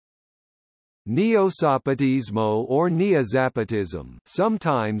Neozapatismo or Neozapatism,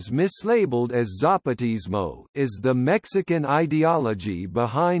 sometimes mislabeled as Zapatismo, is the Mexican ideology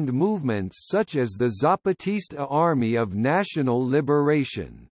behind movements such as the Zapatista Army of National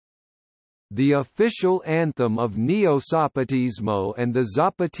Liberation. The official anthem of Neozapatismo and the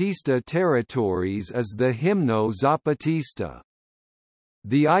Zapatista territories is the Himno Zapatista.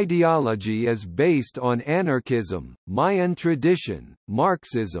 The ideology is based on anarchism, Mayan tradition,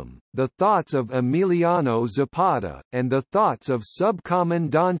 Marxism, the thoughts of Emiliano Zapata, and the thoughts of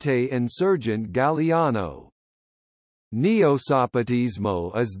Subcomandante Insurgent Galeano.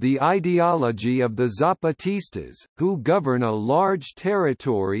 Neozapatismo is the ideology of the Zapatistas, who govern a large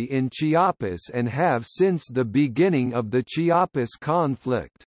territory in Chiapas and have since the beginning of the Chiapas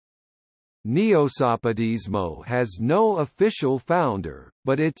conflict. Neozapatismo has no official founder,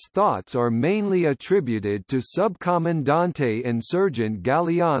 but its thoughts are mainly attributed to Subcomandante Insurgent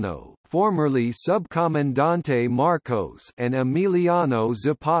Galeano, formerly Subcomandante Marcos, and Emiliano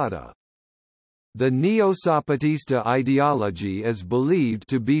Zapata. The Neozapatista ideology is believed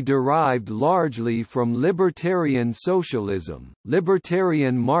to be derived largely from libertarian socialism,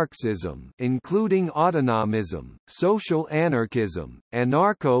 libertarian Marxism including autonomism, social anarchism,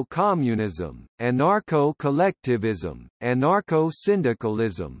 anarcho-communism, anarcho-collectivism,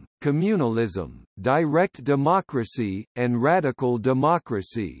 anarcho-syndicalism, communalism, direct democracy, and radical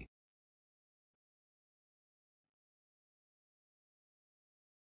democracy.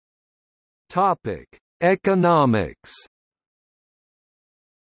 Topic: Economics.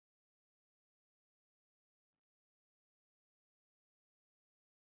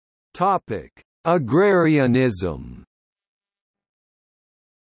 Topic: Agrarianism.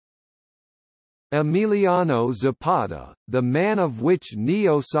 Emiliano Zapata, the man of which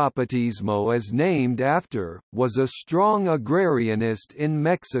Neozapatismo is named after, was a strong agrarianist in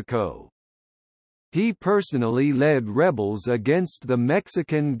Mexico. He personally led rebels against the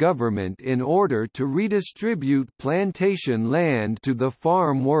Mexican government in order to redistribute plantation land to the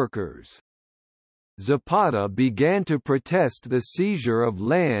farm workers. Zapata began to protest the seizure of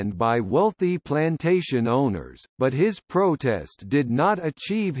land by wealthy plantation owners, but his protest did not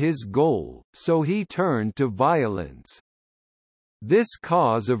achieve his goal, so he turned to violence. This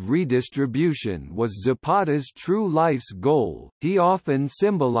cause of redistribution was Zapata's true life's goal. He often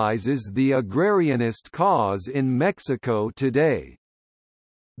symbolizes the agrarianist cause in Mexico today.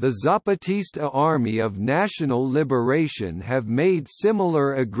 The Zapatista Army of National Liberation have made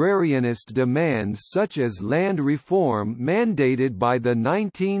similar agrarianist demands such as land reform mandated by the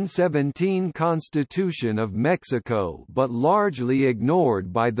 1917 Constitution of Mexico but largely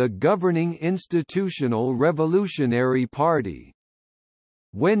ignored by the governing Institutional Revolutionary Party.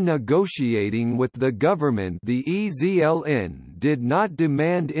 When negotiating with the government, the EZLN did not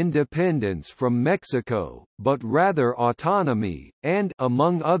demand independence from Mexico, but rather autonomy, and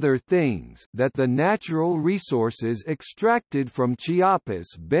among other things, that the natural resources extracted from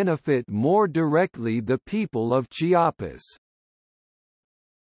Chiapas benefit more directly the people of Chiapas.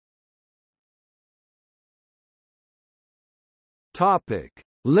 Topic: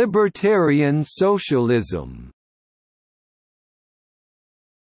 Libertarian socialism.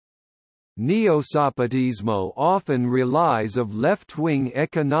 Neozapatismo often relies on left-wing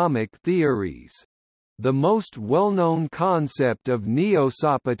economic theories. The most well-known concept of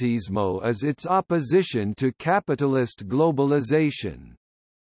Neozapatismo is its opposition to capitalist globalization.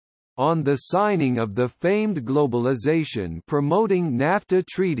 On the signing of the famed globalization-promoting NAFTA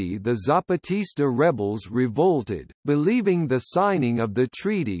treaty, the Zapatista rebels revolted, believing the signing of the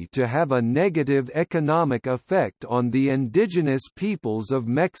treaty to have a negative economic effect on the indigenous peoples of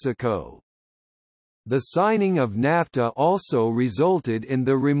Mexico. The signing of NAFTA also resulted in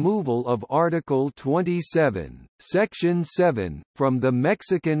the removal of Article 27, Section 7, from the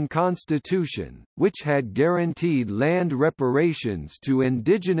Mexican Constitution, which had guaranteed land reparations to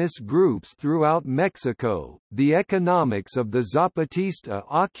indigenous groups throughout Mexico. The economics of the Zapatista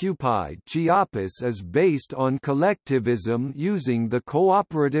occupied Chiapas is based on collectivism using the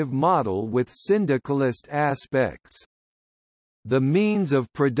cooperative model with syndicalist aspects. The means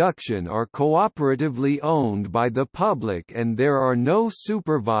of production are cooperatively owned by the public and there are no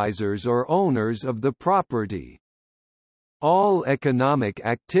supervisors or owners of the property. All economic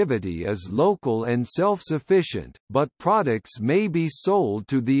activity is local and self-sufficient, but products may be sold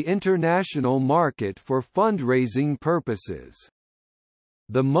to the international market for fundraising purposes.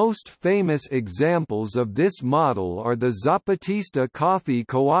 The most famous examples of this model are the Zapatista coffee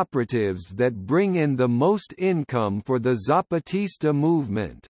cooperatives that bring in the most income for the Zapatista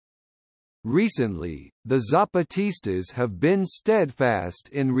movement. Recently, the Zapatistas have been steadfast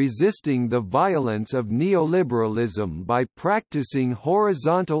in resisting the violence of neoliberalism by practicing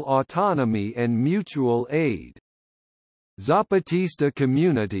horizontal autonomy and mutual aid. Zapatista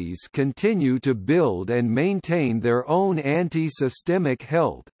communities continue to build and maintain their own anti-systemic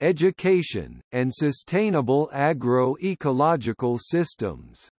health, education, and sustainable agro-ecological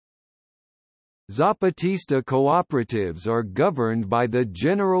systems. Zapatista cooperatives are governed by the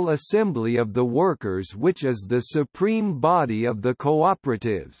General Assembly of the Workers, which is the supreme body of the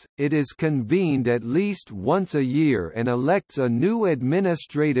cooperatives. It is convened at least once a year and elects a new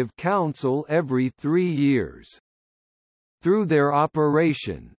administrative council every 3 years. Through their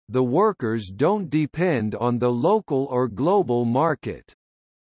operation, the workers don't depend on the local or global market.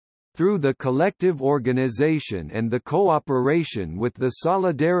 Through the collective organization and the cooperation with the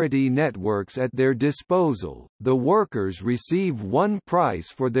solidarity networks at their disposal, the workers receive one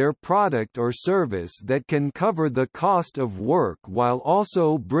price for their product or service that can cover the cost of work while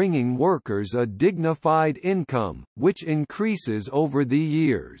also bringing workers a dignified income, which increases over the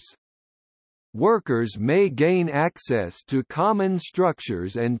years. Workers may gain access to common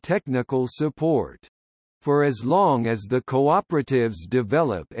structures and technical support. For as long as the cooperatives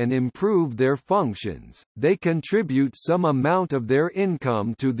develop and improve their functions, they contribute some amount of their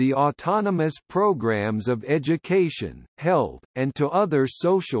income to the autonomous programs of education, health, and to other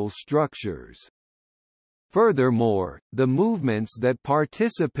social structures. Furthermore, the movements that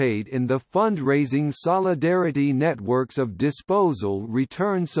participate in the fundraising solidarity networks of disposal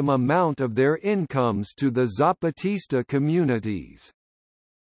return some amount of their incomes to the Zapatista communities.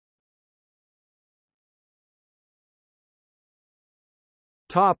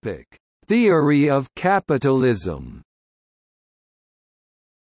 Topic: Theory of capitalism.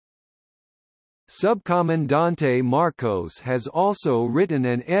 Subcomandante Marcos has also written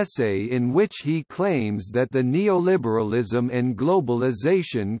an essay in which he claims that the neoliberalism and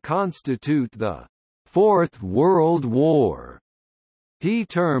globalization constitute the Fourth World War. He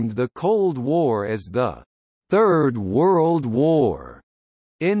termed the Cold War as the Third World War.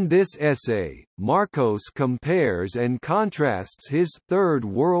 In this essay, Marcos compares and contrasts his Third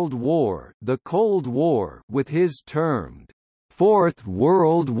World War, the Cold War, with his termed Fourth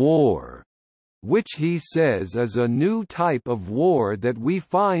World War, which he says is a new type of war that we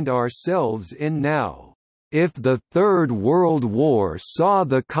find ourselves in now. If the Third World War saw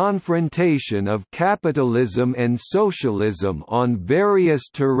the confrontation of capitalism and socialism on various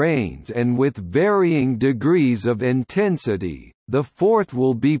terrains and with varying degrees of intensity, the fourth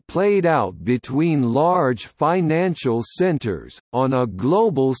will be played out between large financial centers, on a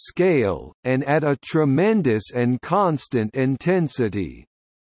global scale, and at a tremendous and constant intensity.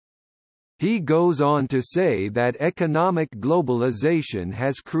 He goes on to say that economic globalization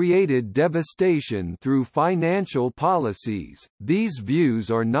has created devastation through financial policies. These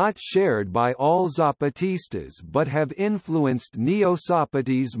views are not shared by all Zapatistas but have influenced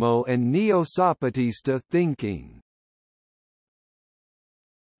Neozapatismo and Neozapatista thinking.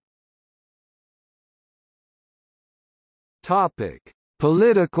 Topic: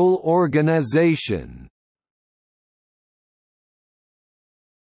 Political organization.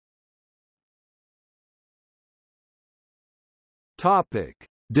 Topic: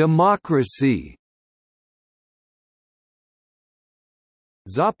 Democracy.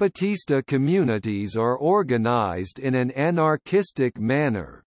 Zapatista communities are organized in an anarchistic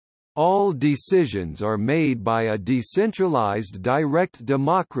manner. All decisions are made by a decentralized direct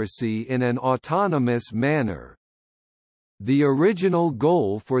democracy in an autonomous manner. The original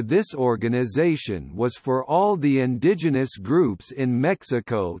goal for this organization was for all the indigenous groups in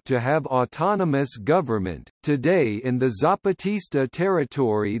Mexico to have autonomous government. Today in the Zapatista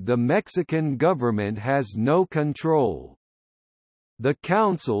territory, the Mexican government has no control. The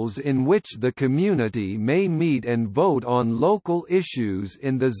councils in which the community may meet and vote on local issues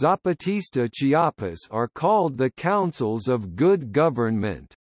in the Zapatista Chiapas are called the Councils of Good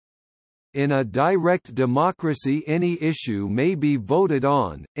Government. In a direct democracy, any issue may be voted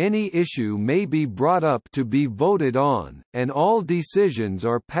on, any issue may be brought up to be voted on, and all decisions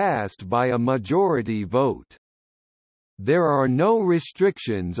are passed by a majority vote. There are no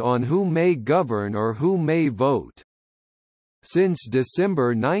restrictions on who may govern or who may vote. Since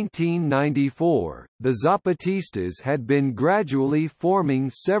December 1994, the Zapatistas had been gradually forming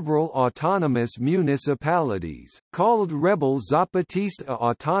several autonomous municipalities, called Rebel Zapatista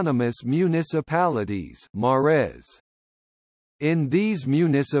Autonomous Municipalities (MARES). In these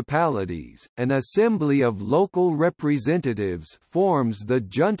municipalities, an assembly of local representatives forms the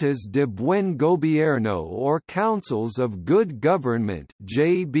Juntas de Buen Gobierno or Councils of Good Government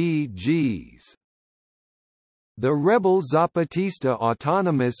 (JBGs). The rebel Zapatista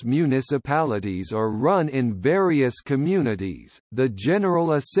autonomous municipalities are run in various communities. The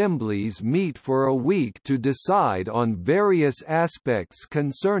General Assemblies meet for a week to decide on various aspects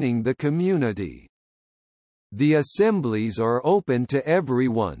concerning the community. The assemblies are open to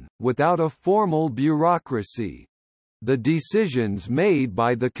everyone, without a formal bureaucracy. The decisions made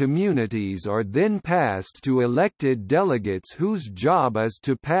by the communities are then passed to elected delegates whose job is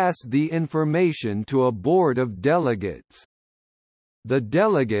to pass the information to a board of delegates. The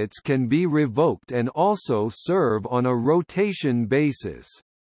delegates can be revoked and also serve on a rotation basis.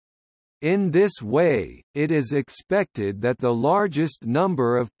 In this way, it is expected that the largest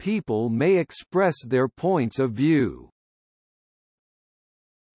number of people may express their points of view.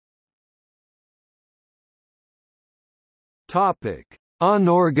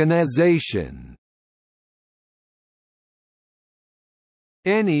 Unorganization.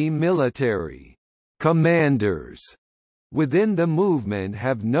 Any military commanders within the movement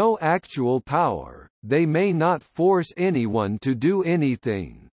have no actual power, they may not force anyone to do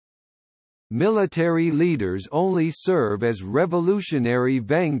anything. Military leaders only serve as revolutionary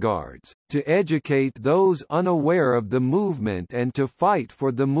vanguards, to educate those unaware of the movement and to fight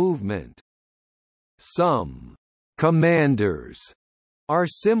for the movement. Some commanders are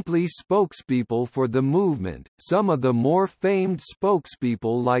simply spokespeople for the movement. Some of the more famed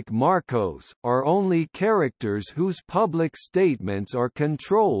spokespeople like Marcos are only characters whose public statements are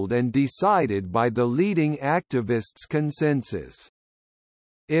controlled and decided by the leading activists' consensus.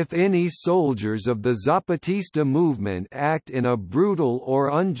 If any soldiers of the Zapatista movement act in a brutal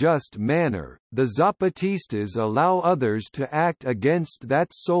or unjust manner, the Zapatistas allow others to act against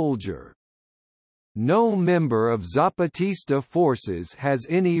that soldier. No member of Zapatista forces has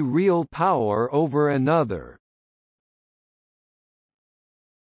any real power over another.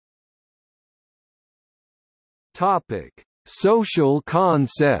 Topic: Social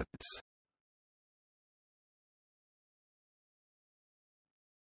concepts.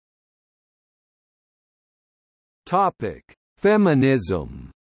 Topic: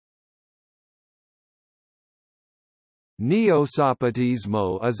 Feminism.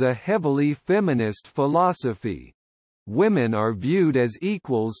 Neozapatismo is a heavily feminist philosophy. Women are viewed as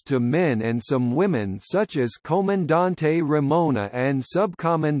equals to men, and some women such as Comandante Ramona and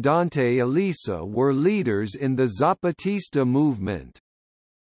Subcomandante Elisa were leaders in the Zapatista movement.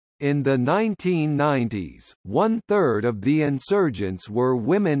 In the 1990s, one-third of the insurgents were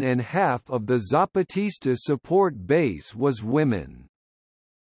women and half of the Zapatista support base was women.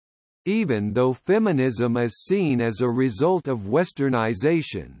 Even though feminism is seen as a result of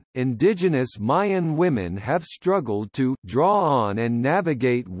westernization, indigenous Mayan women have struggled to draw on and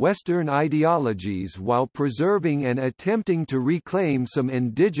navigate Western ideologies while preserving and attempting to reclaim some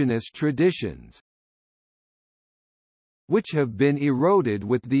indigenous traditions, which have been eroded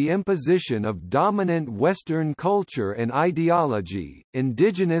with the imposition of dominant Western culture and ideology.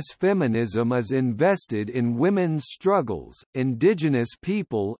 Indigenous feminism is invested in women's struggles, indigenous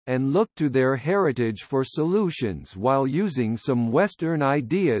people, and look to their heritage for solutions while using some Western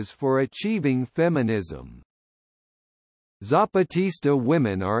ideas for achieving feminism. Zapatista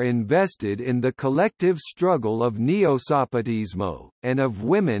women are invested in the collective struggle of Neozapatismo, and of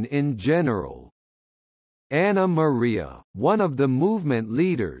women in general. Ana Maria, one of the movement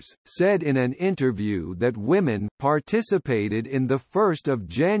leaders, said in an interview that women participated in the 1st of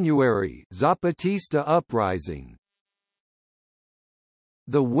January Zapatista uprising.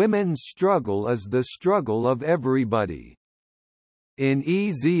 The women's struggle is the struggle of everybody. In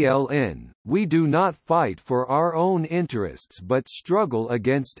EZLN, we do not fight for our own interests but struggle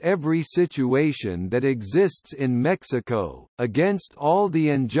against every situation that exists in Mexico, against all the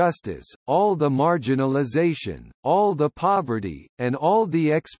injustice, all the marginalization, all the poverty, and all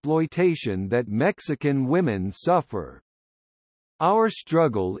the exploitation that Mexican women suffer. Our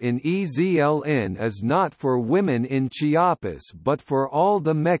struggle in EZLN is not for women in Chiapas but for all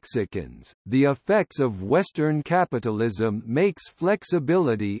the Mexicans. The effects of Western capitalism makes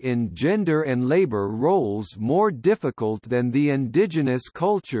flexibility in gender and labor roles more difficult than the indigenous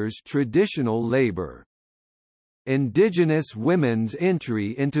culture's traditional labor. Indigenous women's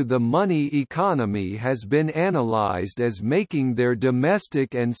entry into the money economy has been analyzed as making their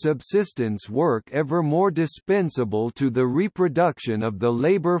domestic and subsistence work ever more dispensable to the reproduction of the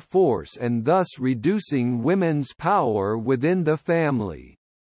labor force and thus reducing women's power within the family.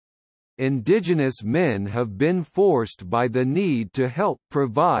 Indigenous men have been forced by the need to help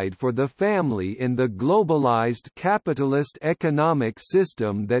provide for the family in the globalized capitalist economic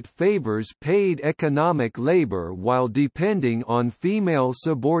system that favors paid economic labor while depending on female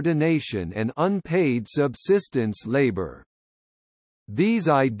subordination and unpaid subsistence labor. These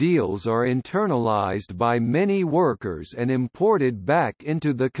ideals are internalized by many workers and imported back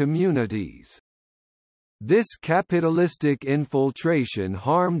into the communities. This capitalistic infiltration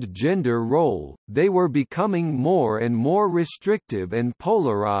harmed gender role, they were becoming more and more restrictive and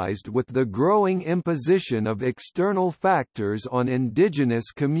polarized with the growing imposition of external factors on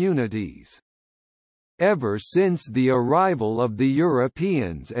indigenous communities. Ever since the arrival of the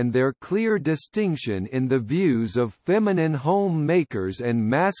Europeans and their clear distinction in the views of feminine home makers and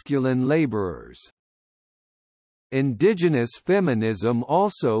masculine laborers. Indigenous feminism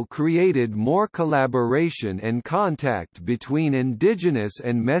also created more collaboration and contact between indigenous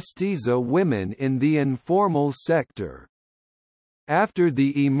and mestiza women in the informal sector. After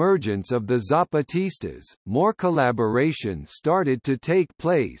the emergence of the Zapatistas, more collaboration started to take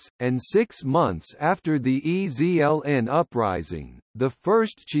place, and 6 months after the EZLN uprising, the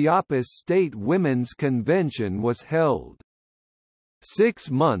first Chiapas State Women's Convention was held. 6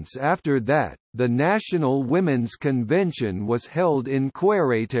 months after that, the National Women's Convention was held in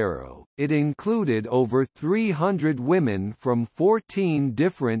Querétaro. It included over 300 women from 14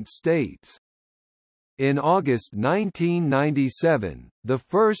 different states. In August 1997, the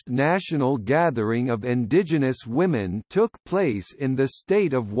first national gathering of indigenous women took place in the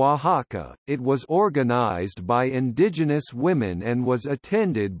state of Oaxaca. It was organized by indigenous women and was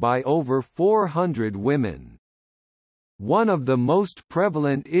attended by over 400 women. One of the most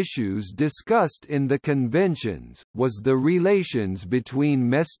prevalent issues discussed in the conventions was the relations between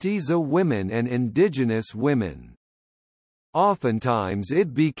mestiza women and indigenous women. Oftentimes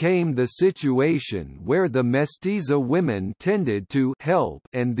it became the situation where the mestiza women tended to help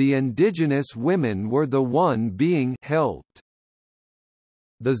and the indigenous women were the one being helped.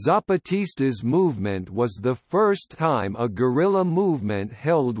 The Zapatistas movement was the first time a guerrilla movement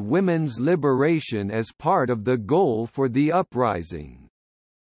held women's liberation as part of the goal for the uprising.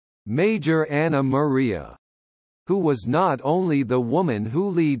 Major Ana Maria, who was not only the woman who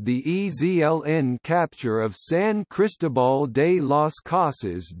led the EZLN capture of San Cristobal de las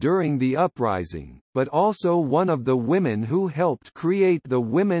Casas during the uprising, but also one of the women who helped create the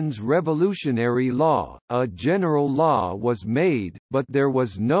Women's Revolutionary Law. A general law was made, but there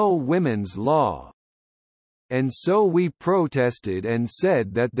was no women's law. And so we protested and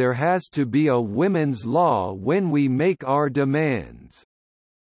said that there has to be a women's law when we make our demands.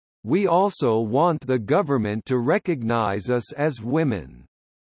 We also want the government to recognize us as women.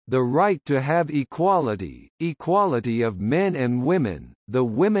 The right to have equality, equality of men and women. The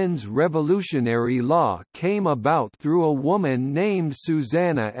Women's Revolutionary Law came about through a woman named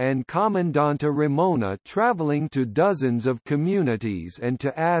Susana and Comandante Ramona traveling to dozens of communities and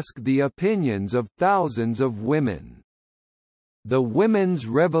to ask the opinions of thousands of women. The Women's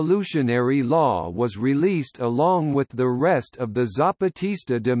Revolutionary Law was released along with the rest of the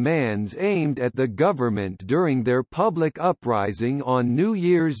Zapatista demands aimed at the government during their public uprising on New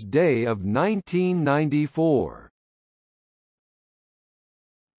Year's Day of 1994.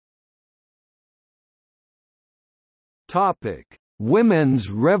 Topic: Women's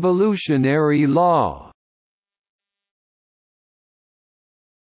Revolutionary Law.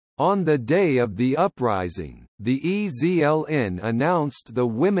 On the day of the uprising, the EZLN announced the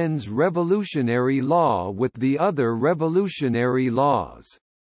Women's Revolutionary Law with the other revolutionary laws.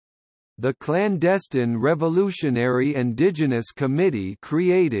 The Clandestine Revolutionary Indigenous Committee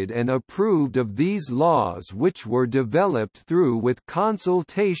created and approved of these laws, which were developed through with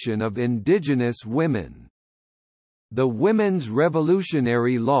consultation of indigenous women. The Women's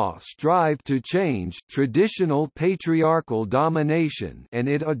Revolutionary Law strived to change traditional patriarchal domination, and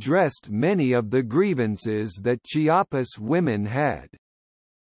it addressed many of the grievances that Chiapas women had.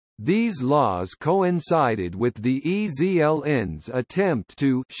 These laws coincided with the EZLN's attempt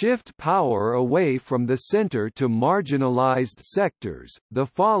to shift power away from the center to marginalized sectors. The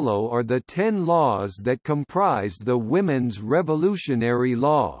follow are the 10 laws that comprised the Women's Revolutionary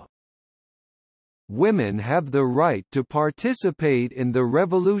Law. Women have the right to participate in the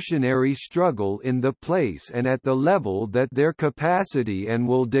revolutionary struggle in the place and at the level that their capacity and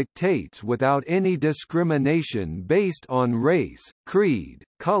will dictates without any discrimination based on race, creed,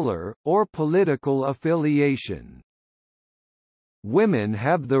 color, or political affiliation. Women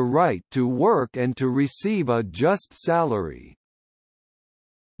have the right to work and to receive a just salary.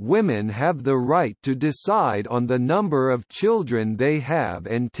 Women have the right to decide on the number of children they have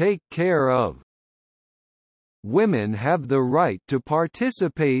and take care of. Women have the right to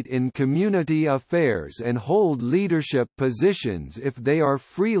participate in community affairs and hold leadership positions if they are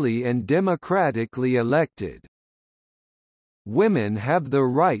freely and democratically elected. Women have the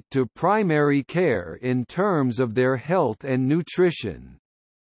right to primary care in terms of their health and nutrition.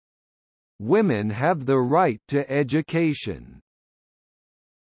 Women have the right to education.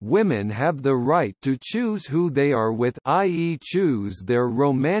 Women have the right to choose who they are with, i.e. choose their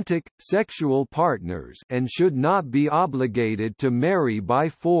romantic, sexual partners, and should not be obligated to marry by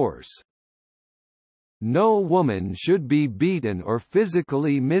force. No woman should be beaten or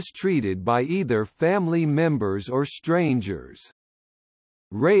physically mistreated by either family members or strangers.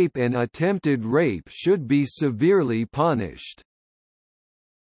 Rape and attempted rape should be severely punished.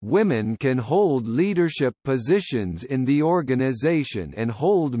 Women can hold leadership positions in the organization and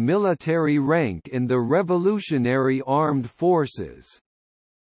hold military rank in the Revolutionary Armed Forces.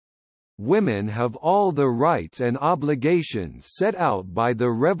 Women have all the rights and obligations set out by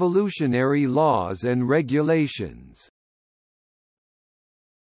the revolutionary laws and regulations.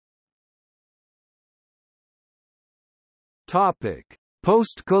 Topic: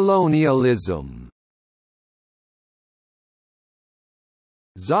 Postcolonialism.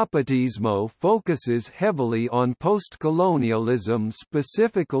 Zapatismo focuses heavily on postcolonialism,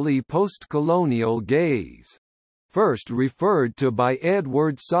 specifically postcolonial gaze. First referred to by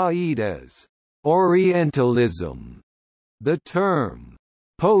Edward Said as Orientalism. The term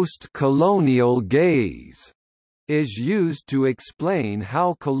post-colonial gaze is used to explain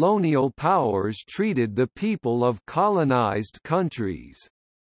how colonial powers treated the people of colonized countries,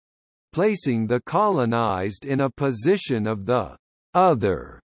 placing the colonized in a position of the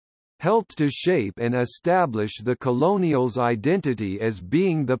other, helped to shape and establish the colonial's identity as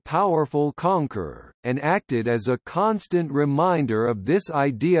being the powerful conqueror, and acted as a constant reminder of this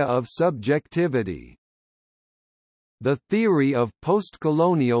idea of subjectivity. The theory of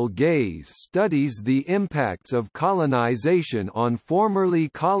postcolonial gaze studies the impacts of colonization on formerly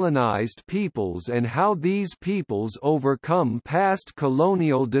colonized peoples and how these peoples overcome past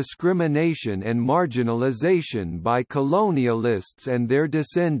colonial discrimination and marginalization by colonialists and their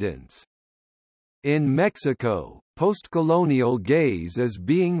descendants. In Mexico, postcolonial gaze is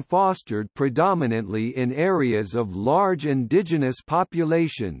being fostered predominantly in areas of large indigenous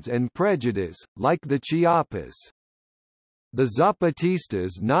populations and prejudice, like the Chiapas. The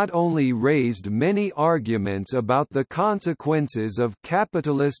Zapatistas not only raised many arguments about the consequences of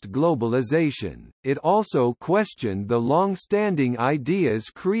capitalist globalization, it also questioned the long-standing ideas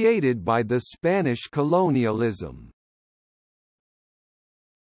created by the Spanish colonialism.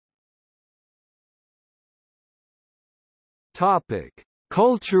 Topic: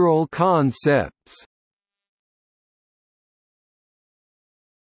 Cultural concepts.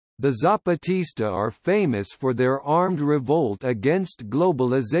 The Zapatista are famous for their armed revolt against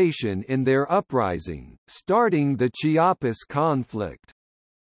globalization in their uprising, starting the Chiapas conflict.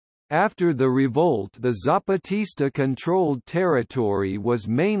 After the revolt, the Zapatista-controlled territory was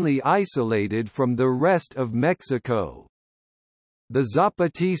mainly isolated from the rest of Mexico. The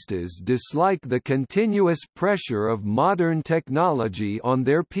Zapatistas dislike the continuous pressure of modern technology on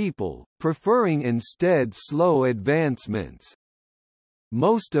their people, preferring instead slow advancements.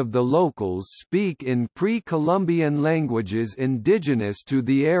 Most of the locals speak in pre-Columbian languages indigenous to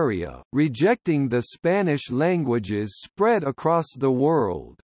the area, rejecting the Spanish languages spread across the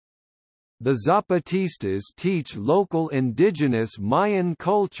world. The Zapatistas teach local indigenous Mayan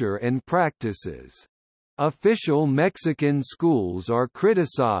culture and practices. Official Mexican schools are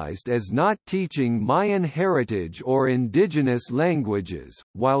criticized as not teaching Mayan heritage or indigenous languages,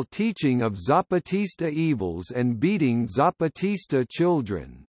 while teaching of Zapatista evils and beating Zapatista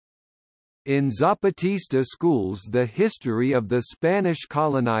children. In Zapatista schools, the history of the Spanish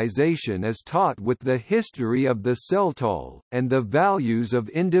colonization is taught with the history of the Celtal, and the values of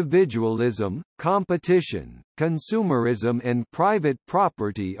individualism, competition, consumerism and private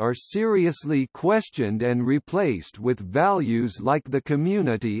property are seriously questioned and replaced with values like the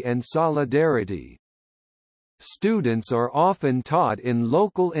community and solidarity. Students are often taught in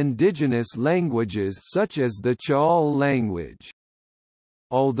local indigenous languages such as the Chaol language.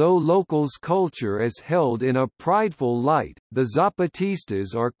 Although locals' culture is held in a prideful light, the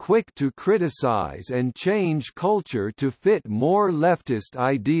Zapatistas are quick to criticize and change culture to fit more leftist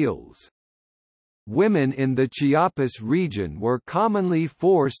ideals. Women in the Chiapas region were commonly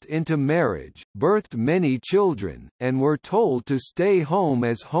forced into marriage, birthed many children, and were told to stay home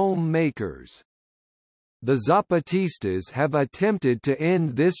as homemakers. The Zapatistas have attempted to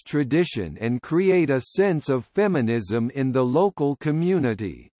end this tradition and create a sense of feminism in the local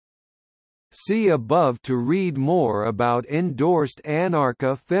community. See above to read more about endorsed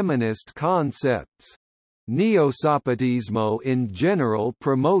anarcha-feminist concepts. Neozapatismo in general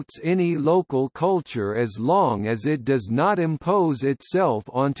promotes any local culture as long as it does not impose itself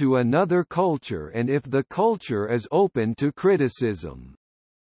onto another culture and if the culture is open to criticism.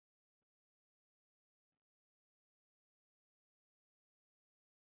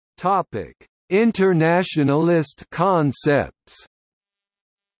 Internationalist concepts.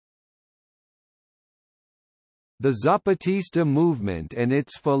 The Zapatista movement and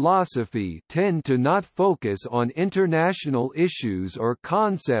its philosophy tend to not focus on international issues or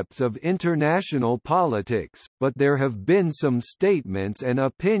concepts of international politics, but there have been some statements and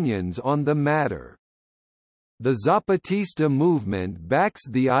opinions on the matter. The Zapatista movement backs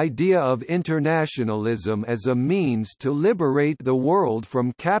the idea of internationalism as a means to liberate the world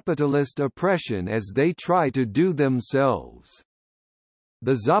from capitalist oppression as they try to do themselves.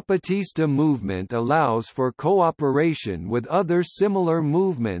 The Zapatista movement allows for cooperation with other similar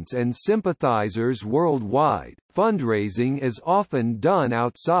movements and sympathizers worldwide. Fundraising is often done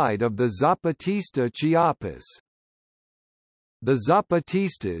outside of the Zapatista Chiapas. The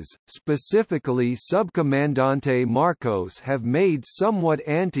Zapatistas, specifically Subcomandante Marcos, have made somewhat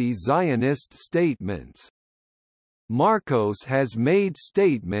anti-Zionist statements. Marcos has made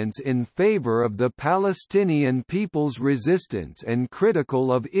statements in favor of the Palestinian people's resistance and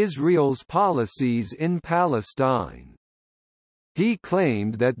critical of Israel's policies in Palestine. He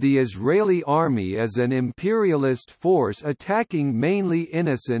claimed that the Israeli army is an imperialist force attacking mainly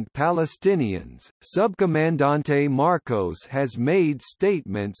innocent Palestinians. Subcomandante Marcos has made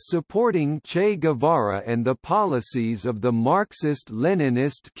statements supporting Che Guevara and the policies of the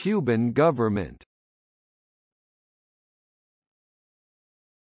Marxist-Leninist Cuban government.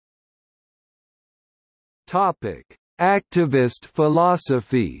 Topic: Activist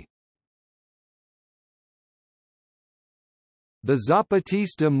philosophy. The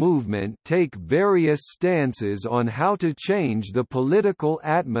Zapatista movement take various stances on how to change the political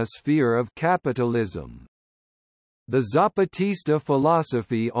atmosphere of capitalism. The Zapatista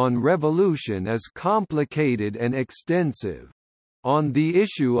philosophy on revolution is complicated and extensive. On the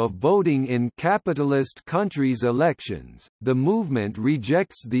issue of voting in capitalist countries' elections, the movement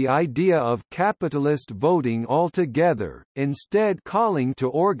rejects the idea of capitalist voting altogether, instead calling to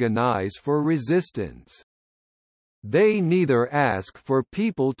organize for resistance. They neither ask for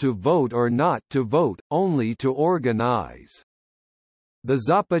people to vote or not to vote, only to organize. The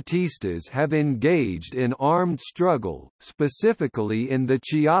Zapatistas have engaged in armed struggle, specifically in the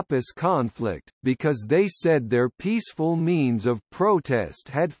Chiapas conflict, because they said their peaceful means of protest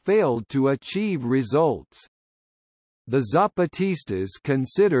had failed to achieve results. The Zapatistas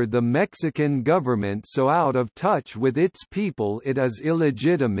consider the Mexican government so out of touch with its people it is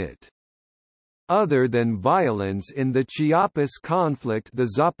illegitimate. Other than violence in the Chiapas conflict,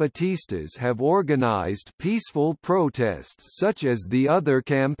 the Zapatistas have organized peaceful protests such as the Other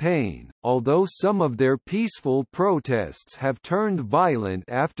campaign, although some of their peaceful protests have turned violent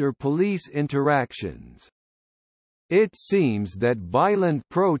after police interactions. It seems that violent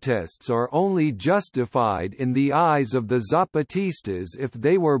protests are only justified in the eyes of the Zapatistas if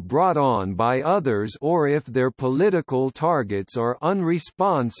they were brought on by others or if their political targets are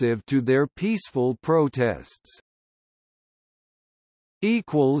unresponsive to their peaceful protests.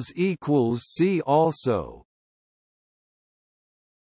 See also